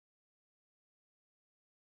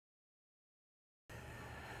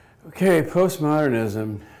Okay,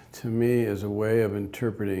 postmodernism to me is a way of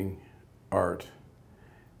interpreting art,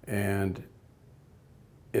 and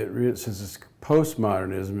since it's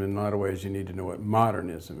postmodernism, in a lot of ways you need to know what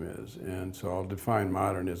modernism is, and so I'll define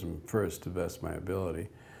modernism first to the best of my ability.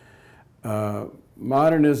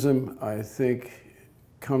 Modernism, I think,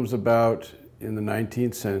 comes about in the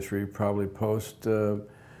 19th century, probably post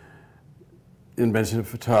invention of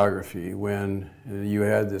photography, when you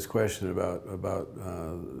had this question about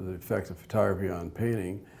the effect of photography on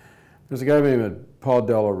painting. There's a guy named Paul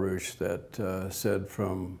Delarouche that said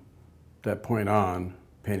from that point on,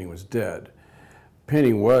 painting was dead.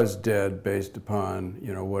 Painting was dead based upon,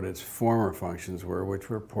 what its former functions were, which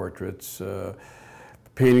were portraits,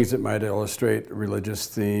 paintings that might illustrate religious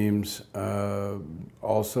themes,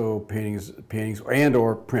 also paintings and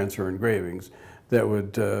or prints or engravings that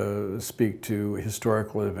would speak to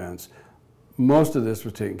historical events. Most of this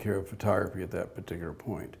was taken care of photography at that particular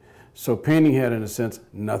point. So painting had, in a sense,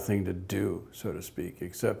 nothing to do, so to speak,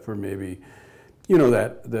 except for maybe,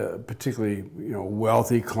 the particularly,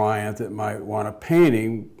 wealthy client that might want a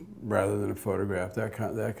painting rather than a photograph, that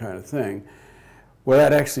kind of thing. Well,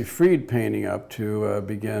 that actually freed painting up to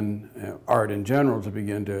begin, art in general, to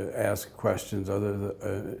begin to ask questions,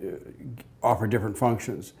 offer different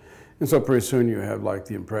functions. And so pretty soon you have like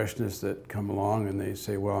the Impressionists that come along and they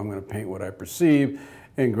say, well, I'm going to paint what I perceive,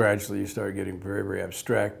 and gradually you start getting very, very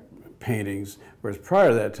abstract paintings, whereas prior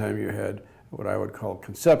to that time you had what I would call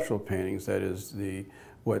conceptual paintings, that is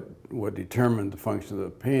what determined the function of the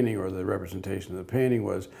painting or the representation of the painting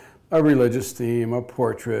was a religious theme, a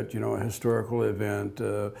portrait, a historical event,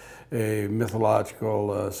 a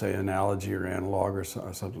mythological, say, analogy or analog or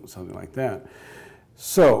something like that.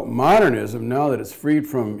 So modernism, now that it's freed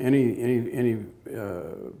from any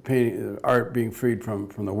painting, art being freed from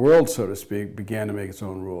the world, so to speak, began to make its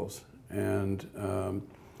own rules, and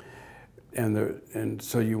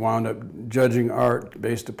so you wound up judging art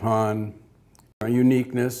based upon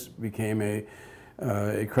uniqueness. Became a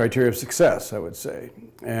criteria of success, I would say,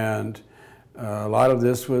 and a lot of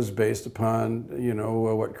this was based upon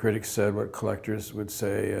what critics said, what collectors would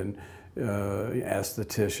say, and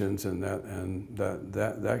aestheticians and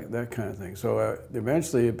that kind of thing. So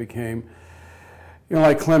eventually it became,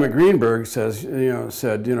 like Clement Greenberg said,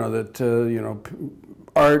 that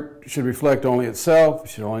art should reflect only itself,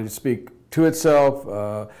 should only speak to itself.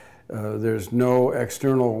 There's no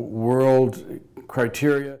external world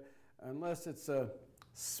criteria unless it's a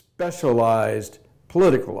specialized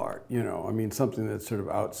political art. Something that's sort of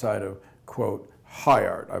outside of, quote, high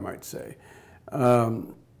art, I might say.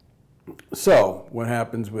 So what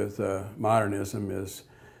happens with modernism is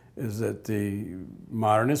that the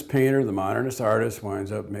modernist painter, the modernist artist,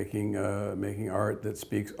 winds up making art that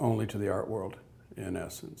speaks only to the art world, in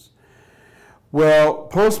essence. Well,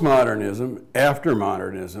 postmodernism, after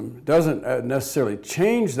modernism, doesn't necessarily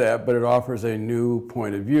change that, but it offers a new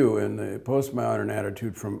point of view. And the postmodern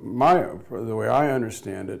attitude, from the way I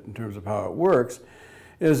understand it, in terms of how it works,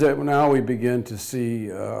 is that now we begin to see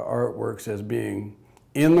artworks as being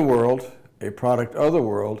in the world, a product of the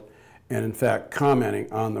world, and in fact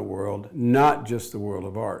commenting on the world, not just the world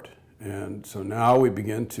of art. And so now we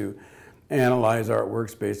begin to analyze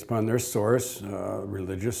artworks based upon their source,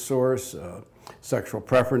 religious source, sexual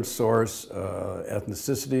preference source,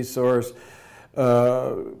 ethnicity source,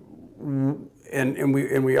 and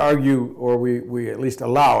we argue, or we at least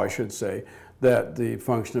allow, I should say, that the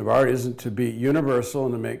function of art isn't to be universal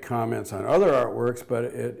and to make comments on other artworks, but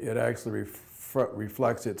it actually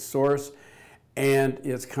reflects its source, and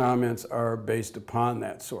its comments are based upon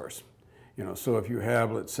that source. So if you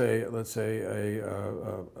have, let's say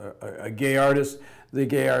a gay artist, the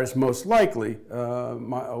gay artist most likely,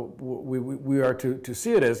 we are to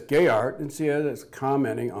see it as gay art and see it as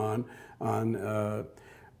commenting on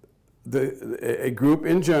a group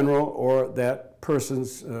in general, or that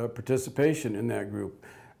person's participation in that group.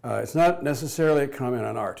 It's not necessarily a comment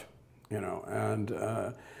on art, and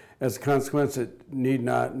as a consequence, it need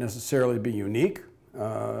not necessarily be unique,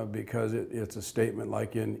 because it's a statement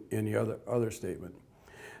like in any other statement.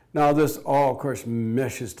 Now, this all, of course,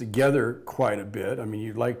 meshes together quite a bit. I mean,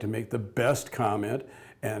 you'd like to make the best comment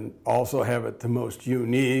and also have it the most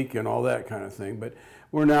unique and all that kind of thing, but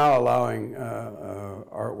we're now allowing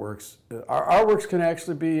artworks. Our artworks can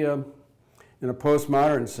actually be, in a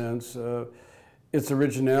postmodern sense, its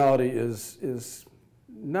originality is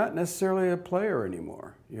not necessarily a player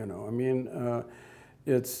anymore.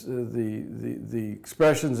 It's the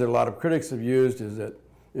expressions that a lot of critics have used is that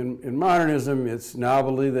in modernism, it's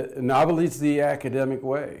novelty's the academic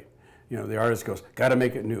way. The artist goes, got to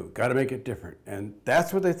make it new, got to make it different, and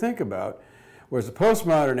that's what they think about. Whereas the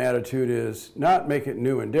postmodern attitude is not make it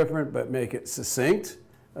new and different, but make it succinct,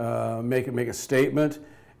 make a statement.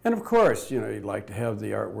 And of course, you'd like to have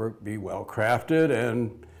the artwork be well crafted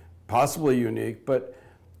and possibly unique, but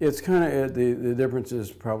it's kind of, the difference is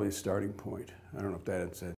probably a starting point. I don't know if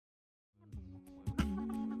that's it.